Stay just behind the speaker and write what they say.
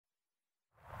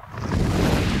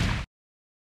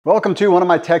Welcome to one of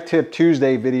my Tech Tip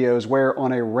Tuesday videos where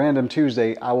on a random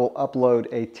Tuesday I will upload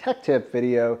a tech tip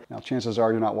video. Now chances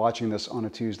are you're not watching this on a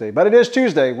Tuesday, but it is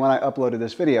Tuesday when I uploaded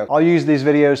this video. I'll use these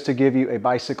videos to give you a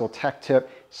bicycle tech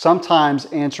tip, sometimes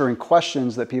answering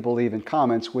questions that people leave in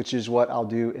comments, which is what I'll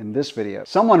do in this video.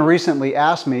 Someone recently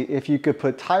asked me if you could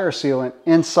put tire sealant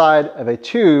inside of a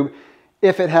tube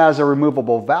if it has a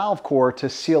removable valve core to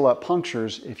seal up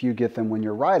punctures if you get them when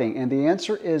you're riding. And the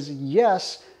answer is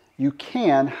yes. You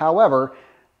can. However,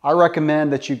 I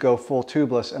recommend that you go full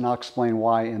tubeless, and I'll explain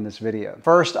why in this video.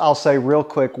 First, I'll say real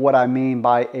quick what I mean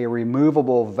by a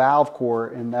removable valve core,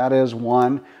 and that is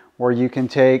one where you can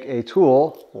take a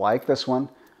tool like this one,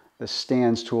 the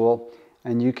stands tool,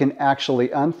 and you can actually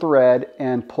unthread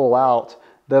and pull out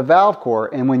the valve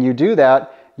core. And when you do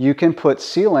that, you can put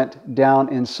sealant down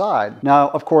inside. Now,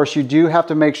 of course, you do have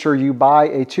to make sure you buy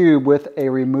a tube with a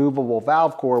removable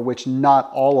valve core, which not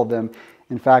all of them.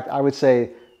 In fact, I would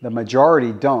say the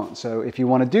majority don't. So if you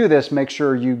want to do this, make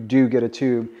sure you do get a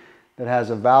tube that has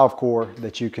a valve core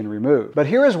that you can remove. But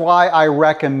here is why I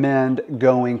recommend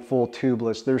going full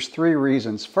tubeless. There's three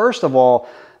reasons. First of all,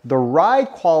 the ride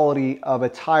quality of a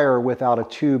tire without a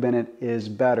tube in it is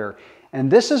better.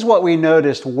 And this is what we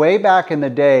noticed way back in the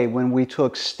day when we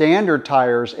took standard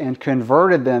tires and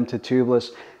converted them to tubeless.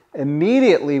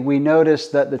 Immediately we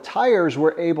noticed that the tires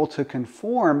were able to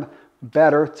conform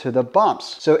better to the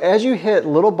bumps. So as you hit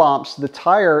little bumps, the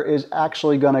tire is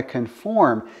actually going to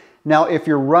conform. Now, if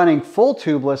you're running full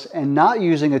tubeless and not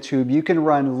using a tube, you can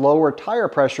run lower tire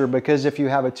pressure because if you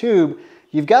have a tube,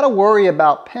 you've got to worry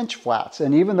about pinch flats.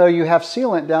 And even though you have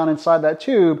sealant down inside that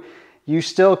tube, you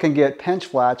still can get pinch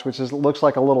flats, which looks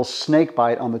like a little snake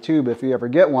bite on the tube if you ever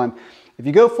get one. If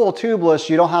you go full tubeless,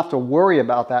 you don't have to worry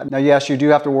about that. Now, yes, you do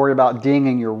have to worry about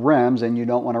dinging your rims, and you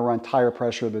don't want to run tire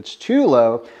pressure that's too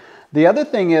low. The other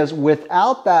thing is,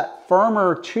 without that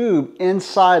firmer tube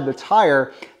inside the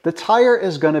tire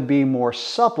is going to be more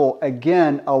supple,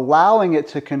 again, allowing it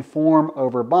to conform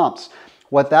over bumps.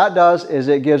 What that does is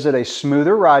it gives it a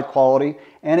smoother ride quality,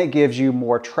 and it gives you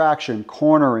more traction,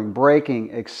 cornering,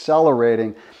 braking,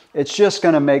 accelerating. It's just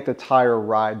going to make the tire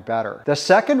ride better. The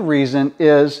second reason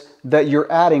is that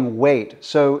you're adding weight.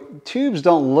 So tubes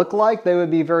don't look like they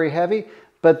would be very heavy,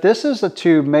 but this is a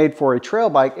tube made for a trail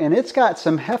bike, and it's got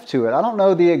some heft to it. I don't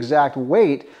know the exact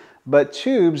weight, but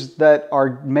tubes that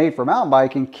are made for mountain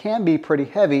biking can be pretty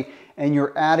heavy, and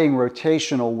you're adding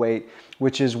rotational weight,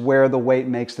 which is where the weight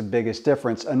makes the biggest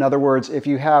difference. In other words, if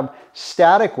you have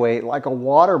static weight, like a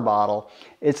water bottle,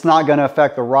 it's not going to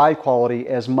affect the ride quality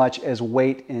as much as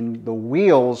weight in the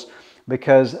wheels,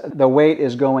 because the weight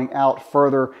is going out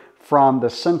further from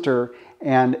the center,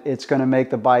 and it's going to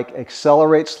make the bike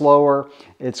accelerate slower.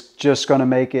 It's just going to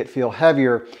make it feel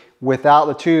heavier. Without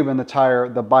the tube in the tire,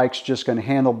 the bike's just going to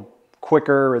handle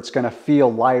quicker. It's going to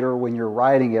feel lighter when you're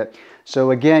riding it. So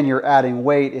again, you're adding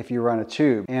weight if you run a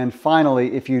tube. And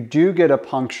finally, if you do get a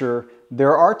puncture,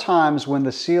 there are times when the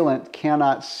sealant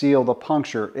cannot seal the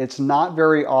puncture. It's not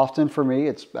very often for me.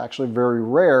 It's actually very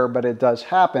rare, but it does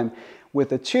happen.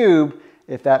 With a tube,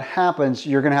 if that happens,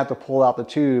 you're going to have to pull out the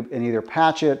tube and either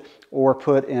patch it or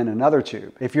put in another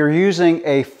tube. If you're using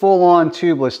a full-on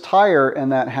tubeless tire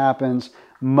and that happens,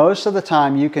 most of the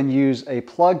time you can use a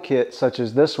plug kit such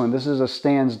as this one. This is a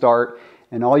Stan's dart,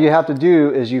 and all you have to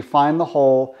do is you find the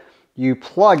hole, you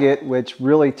plug it, which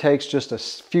really takes just a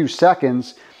few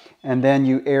seconds, and then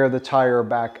you air the tire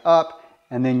back up,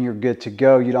 and then you're good to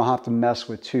go. You don't have to mess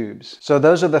with tubes. So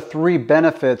those are the three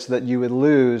benefits that you would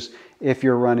lose if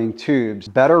you're running tubes.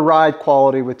 Better ride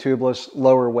quality with tubeless,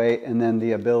 lower weight, and then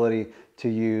the ability to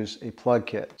use a plug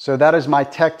kit. So that is my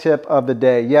tech tip of the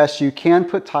day. Yes, you can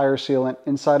put tire sealant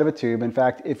inside of a tube. In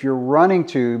fact, if you're running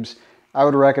tubes, I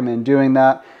would recommend doing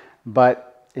that.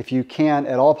 But if you can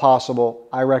at all possible,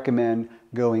 I recommend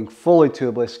going fully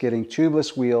tubeless, getting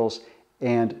tubeless wheels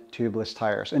and tubeless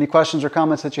tires. Any questions or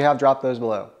comments that you have, drop those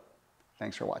below.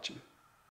 Thanks for watching.